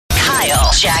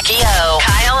Kyle, Jackie O.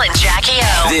 Kyle and Jackie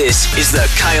O. This is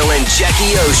the Kyle and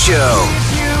Jackie O Show.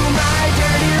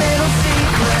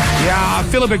 Yeah,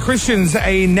 Philippa Christian's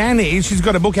a nanny. She's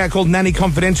got a book out called Nanny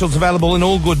Confidential. It's available in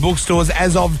all good bookstores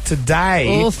as of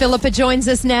today. Oh, Philippa joins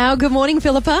us now. Good morning,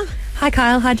 Philippa. Hi,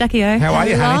 Kyle. Hi, Jackie O. How are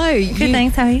you, honey? Hello. Good,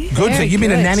 thanks. How are you? Good. So you've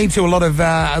been a good. nanny to a lot of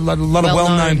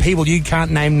well-known people. You can't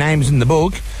name names in the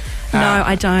book. No,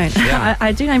 I don't. yeah.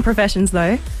 I do name professions,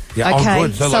 though. Yeah, Okay, oh,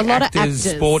 good. So, so like a lot of actors,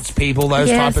 actors. sports people, those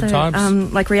type of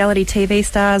types. Like reality TV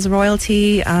stars,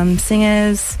 royalty,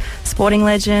 singers, sporting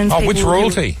legends. Which people who-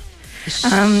 royalty?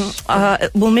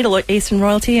 Middle Eastern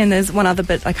royalty, and there's one other,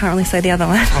 but I can't really say the other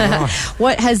one.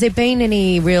 What, has there been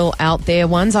any real out there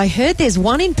ones? I heard there's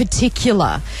one in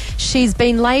particular. She's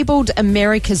been labelled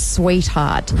America's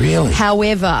sweetheart. Really?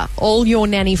 However, all your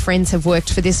nanny friends have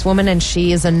worked for this woman and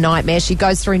she is a nightmare. She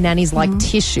goes through nannies like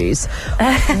tissues.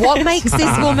 What makes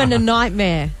this woman a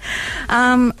nightmare?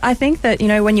 I think that,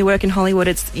 when you work in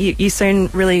Hollywood, you soon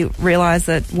really realise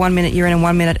that 1 minute you're in and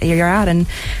 1 minute you're out, and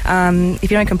if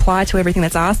you don't comply to everything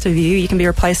that's asked of you, you can be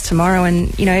replaced tomorrow.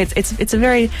 And it's a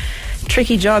very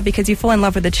tricky job because you fall in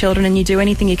love with the children and you do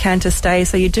anything you can to stay,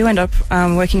 so you do end up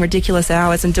working ridiculous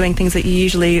hours and doing things that you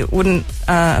usually wouldn't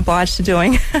oblige to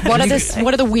doing. What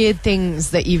are the weird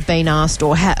things that you've been asked,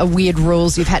 or weird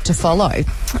rules you've had to follow?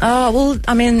 Oh, well,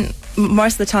 I mean,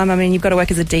 most of the time, you've got to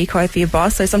work as a decoy for your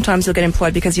boss, so sometimes you'll get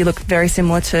employed because you look very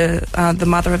similar to the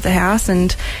mother of the house,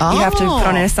 and you have to put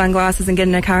on her sunglasses and get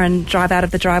in her car and drive out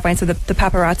of the driveway, and so the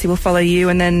paparazzi will follow you,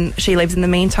 and then she leaves in the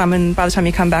meantime, and by the time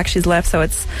you come back, she's left, so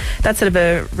that's sort of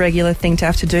a regular thing to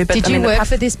have to do. But Did you work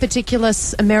for this particular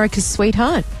America's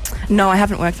sweetheart? No, I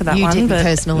haven't worked for that you one. You didn't but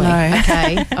personally? No.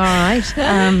 Okay, all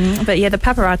right. But yeah, the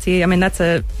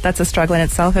paparazzi, that's a struggle in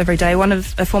itself every day.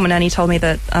 A former nanny told me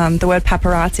that the word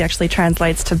paparazzi actually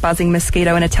translates to buzzing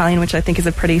mosquito in Italian, which I think is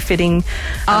a pretty fitting...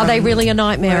 Are they really a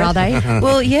nightmare, word. are they?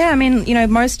 Well, yeah,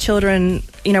 most children...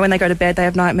 when they go to bed, they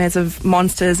have nightmares of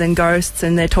monsters and ghosts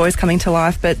and their toys coming to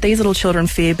life. But these little children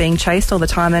fear being chased all the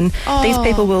time. And these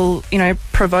people will,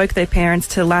 provoke their parents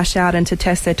to lash out and to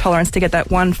test their tolerance to get that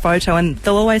one photo. And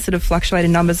they'll always sort of fluctuate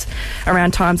in numbers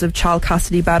around times of child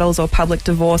custody battles or public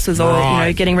divorces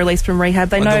or, getting released from rehab.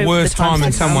 They know the worst time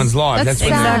in someone's life. That's when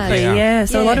exactly, yeah.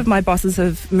 So a lot Yeah. of my bosses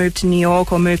have moved to New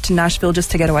York or moved to Nashville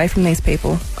just to get away from these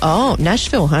people. Oh,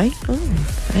 Nashville, hey? Oh,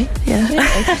 hey? Yeah.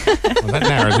 Well, that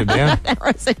narrows it down.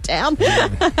 Narrows it down.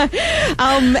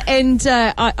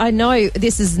 I know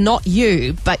this is not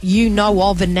you, but you know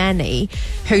of a nanny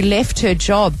who left her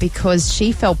job because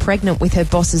she fell pregnant with her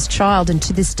boss's child, and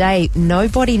to this day,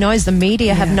 nobody knows. The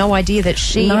media have no idea that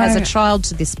she has a child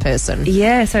to this person.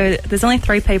 Yeah, so there's only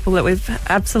 3 people that we've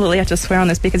absolutely had to swear on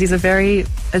this because he's a very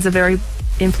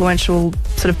influential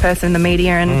sort of person in the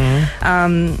media,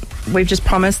 and we've just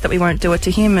promised that we won't do it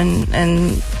to him and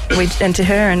to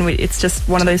her, and it's just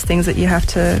one of those things that you have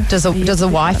to... Does the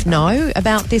wife know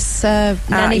about this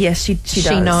nanny? Yes, she does.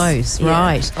 She knows, Yeah.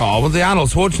 right. Oh, well, the Arnold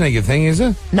Schwarzenegger thing, is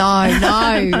it?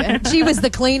 No. She was the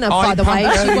cleaner, by the way.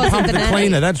 She wasn't the nanny.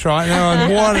 cleaner, that's right.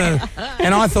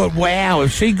 And I thought, wow,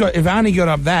 if Arnie got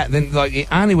up that, then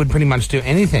Arnie would pretty much do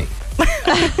anything.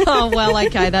 Oh, well,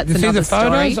 okay, that's You see another the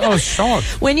photos? story. I was shocked.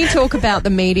 When you talk about the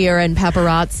media and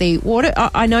paparazzi,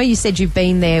 I know you said you've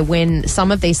been there when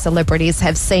some of these celebrities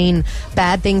have seen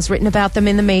bad things written about them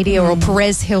in the media, or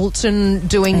Perez Hilton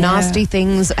doing nasty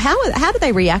things. How do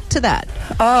they react to that?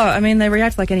 Oh, they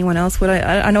react like anyone else would.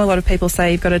 I know a lot of people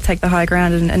say you've got to take the high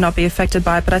ground and not be affected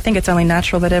by it, but I think it's only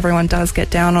natural that everyone does get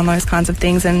down on those kinds of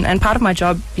things. And part of my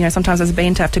job, sometimes has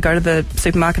been to have to go to the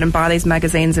supermarket and buy these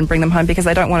magazines and bring them home because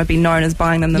they don't want to be known as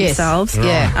buying them themselves.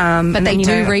 Yeah, but they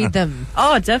do read them.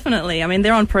 Oh, definitely.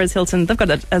 They're on Perez Hilton. They've got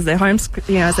it as their home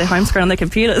screen on their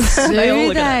computers. Do all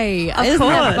look they? at it. Of Isn't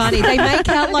that course. funny? They make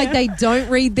out like they don't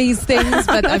read these things,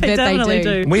 but I bet definitely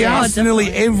they do. We ask nearly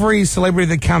every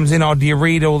celebrity that comes in, do you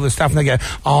read all the stuff? And they go,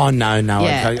 oh, no.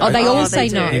 Yeah. Okay. They all they say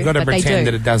do. no. You've got to but they pretend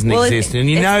do. that it doesn't exist, and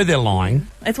they're lying.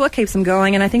 It's what keeps them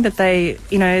going, and I think that they, at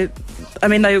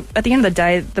the end of the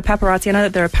day, the paparazzi, I know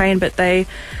that they're a pain, but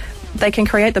they can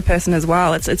create the person as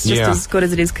well. It's just as good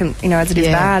as it is, as it is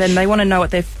bad, and they want to know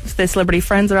what their celebrity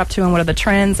friends are up to and what are the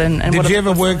trends. And Did you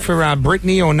ever work for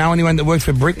Britney or know anyone that worked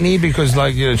for Britney? Because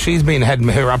she's had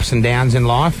her ups and downs in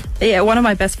life. Yeah, one of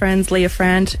my best friends, Leah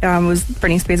Frand, was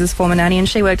Britney Spears' former nanny, and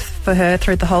she worked for her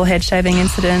through the whole head shaving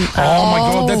incident. Oh my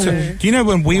God! Do you know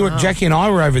when we were Jackie and I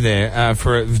were over there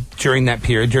during that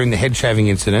period, during the head shaving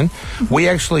incident, we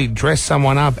actually dressed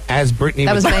someone up as Britney.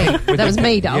 That was me. That was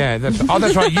me, Dale. Yeah,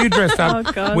 that's right. You dressed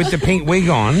up with the pink wig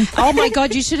on. Oh my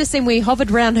God! You should have seen. We hovered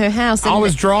around her house. And I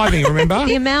was driving. Remember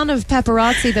the amount of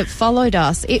paparazzi that followed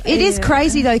us? It is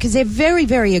crazy though, because they're very,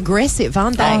 very aggressive,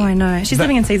 aren't they? Oh, I know. She's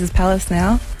living in Caesar's Palace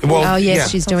now. Well, oh yes,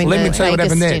 she's doing. Let me tell you what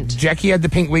Vegas happened there. stint. Jackie had the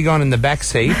pink wig on in the back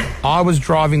seat. I was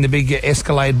driving the big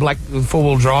Escalade black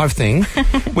four-wheel drive thing.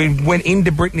 We went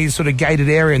into Britney's sort of gated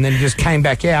area and then just came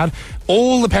back out.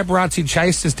 All the paparazzi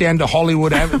chased us down to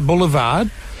Hollywood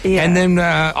Boulevard. Yeah. And then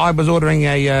I was ordering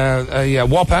a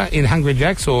Whopper in Hungry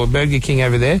Jack's or Burger King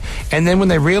over there. And then when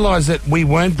they realised that we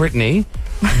weren't Britney,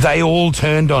 they all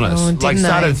turned on us.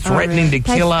 Started threatening to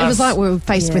kill us. It was like we were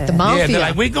faced with the mafia. Yeah, they're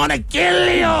like, we're going to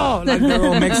kill you! Like, they're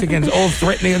all Mexicans, all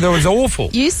threatening. It was awful.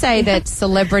 You say that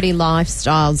celebrity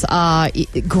lifestyles are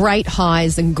great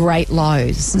highs and great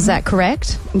lows. Is that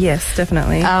correct? Yes,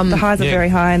 definitely. The highs are very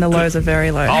high and the lows are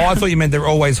very low. Oh, I thought you meant they're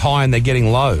always high and they're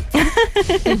getting low.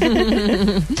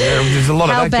 There's a lot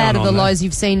of How that bad going are the on, lows?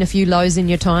 You've seen a few lows in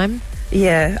your time?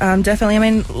 Yeah, definitely. I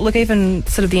mean, look, even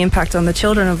sort of the impact on the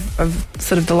children of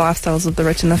sort of the lifestyles of the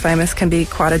rich and the famous can be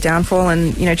quite a downfall.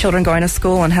 And, you know, children going to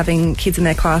school and having kids in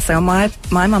their class say, oh, my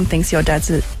mum thinks your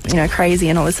dad's, crazy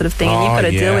and all this sort of thing. And you've got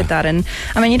to deal with that. And,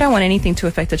 I mean, you don't want anything to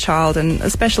affect a child, and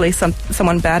especially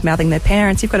someone bad-mouthing their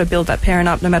parents. You've got to build that parent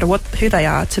up, no matter who they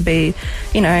are, to be,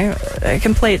 a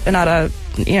complete and utter,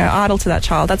 idol to that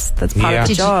child. That's part of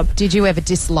the job. Did you ever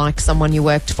dislike someone you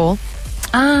worked for?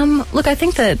 Look, I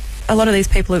think that a lot of these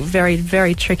people are very,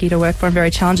 very tricky to work for and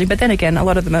very challenging. But then again, a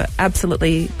lot of them are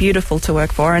absolutely beautiful to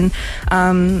work for. And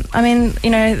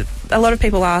a lot of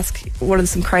people ask, what are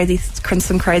some crazy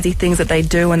things that they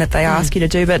do and that they ask you to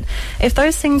do? But if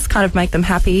those things kind of make them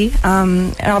happy,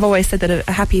 and I've always said that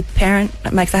a happy parent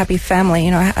makes a happy family.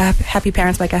 Happy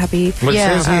parents make a happy. Well, it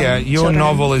says here, your children.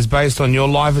 novel is based on your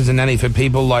life as a nanny for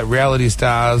people like reality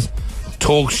stars,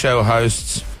 talk show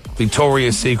hosts,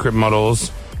 Victoria's Secret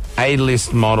models,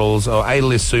 A-list models or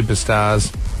A-list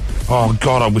superstars. Oh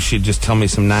God, I wish you'd just tell me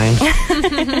some names. Yeah,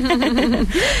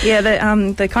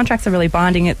 the contracts are really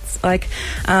binding. It's like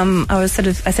I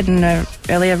said in an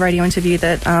earlier radio interview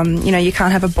that you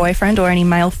can't have a boyfriend or any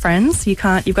male friends. You've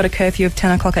got a curfew of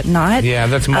 10 o'clock at night. Yeah,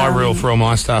 that's my rule for all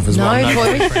my staff as well. No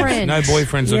boyfriend. No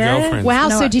boyfriends or girlfriends. Wow.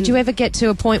 So did you ever get to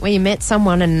a point where you met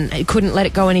someone and couldn't let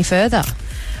it go any further?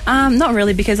 Not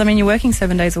really, because you're working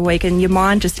 7 days a week and your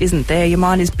mind just isn't there. Your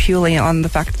mind is purely on the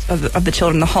fact of the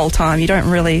children the whole time. You don't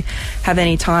really have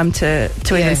any time to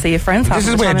even see your friends. This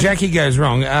is where Jackie goes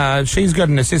wrong. She's got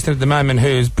an assistant at the moment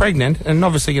who's pregnant and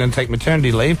obviously going to take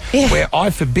maternity leave, where I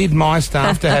forbid my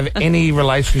staff to have any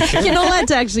relationship. You're not allowed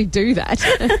to actually do that.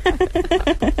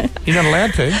 You're not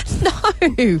allowed to? No.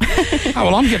 Oh,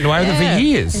 well, I'm getting away with it for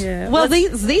years. Yeah. Well,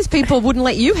 these people wouldn't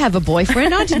let you have a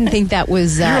boyfriend. I didn't think that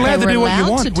was. You're allowed to do what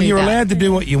you want. You're allowed to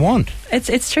do what you want.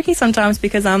 It's tricky sometimes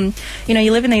because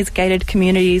you live in these gated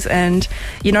communities and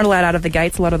you're not allowed out of the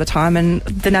gates a lot of the time, and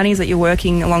the nannies that you're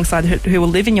working alongside who will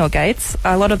live in your gates,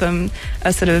 a lot of them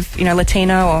are sort of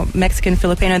Latino or Mexican,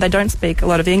 Filipino. They don't speak a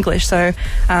lot of English, so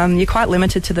you're quite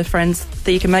limited to the friends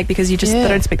that you can make because they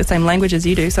don't speak the same language as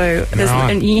you do. So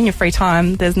in your free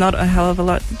time, there's not a hell of a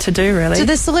lot to do, really. Do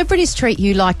the celebrities treat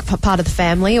you like part of the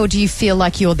family, or do you feel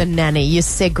like you're the nanny? You're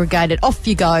segregated, off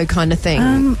you go kind of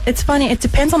thing? It's funny. It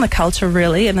depends on the culture,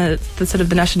 really, and the sort of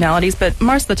the nationalities. But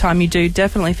most of the time, you do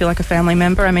definitely feel like a family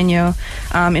member. I mean, you're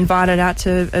invited out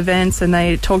to events, and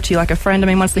they talk to you like a friend. I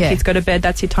mean, once the kids go to bed,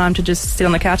 that's your time to just sit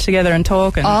on the couch together and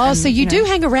talk. So you do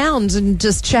hang around and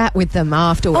just chat with them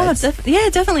afterwards. Oh,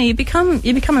 definitely.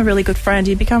 You become a really good friend.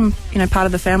 You become part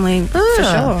of the family for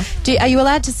sure. Are you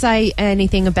allowed to say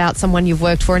anything about someone you've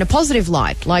worked for in a positive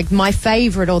light? Like, my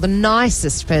favourite or the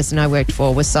nicest person I worked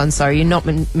for was so-and-so. You're not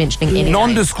mentioning any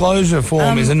names. Non-disclosure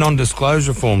form is a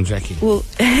non-disclosure form, Jackie. Well,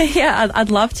 yeah, I'd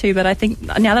love to, but I think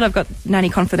now that I've got Nanny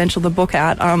Confidential, the book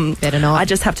out, better not. I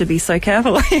just have to be so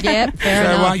careful. Yep, fair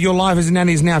enough. Your life as a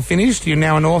nanny is now finished? You're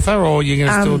now an author, or you're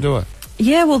going to still do it?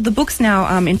 Yeah, well, the book's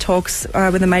now in talks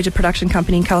with a major production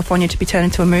company in California to be turned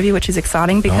into a movie, which is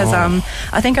exciting because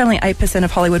I think only 8%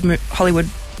 of Hollywood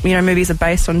movies are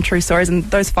based on true stories, and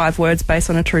those 5 words based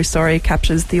on a true story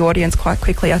captures the audience quite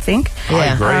quickly, I think.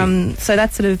 Yeah. I agree. So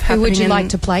that's sort of happening. Who would you like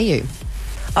to play you?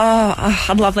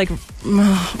 I'd love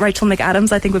Rachel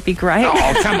McAdams. I think would be great.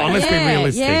 Oh, come on, let's be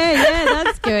realistic. Yeah,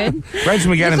 that's good.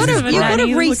 Rachel McAdams is great. You've got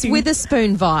a Reese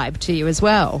Witherspoon vibe to you as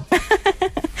well.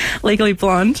 Legally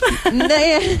Blonde.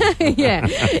 Yeah.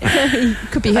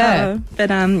 Could be her. But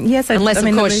yeah, so Unless, I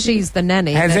mean, of course, she's the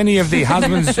nanny. Has but- any of the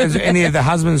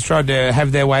husbands tried to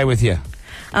have their way with you?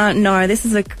 No, this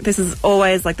is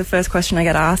always like the first question I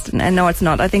get asked, and no, it's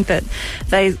not. I think that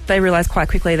they realise quite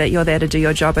quickly that you're there to do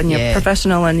your job and you're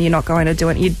professional, and you're not going to do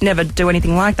it. You'd never do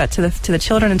anything like that to the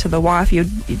children and to the wife.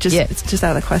 It's just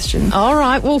out of the question. All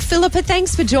right. Well, Philippa,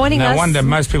 thanks for joining us. No wonder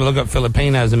most people have got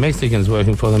Filipinos and Mexicans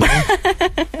working for them.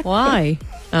 Why?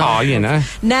 Oh, you know.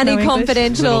 Nanny No English.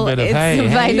 Confidential. Little bit of, It's hey,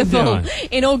 how you available doing?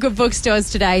 in all good bookstores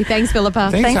today. Thanks, Philippa.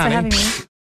 Thanks, Thanks for honey. having me.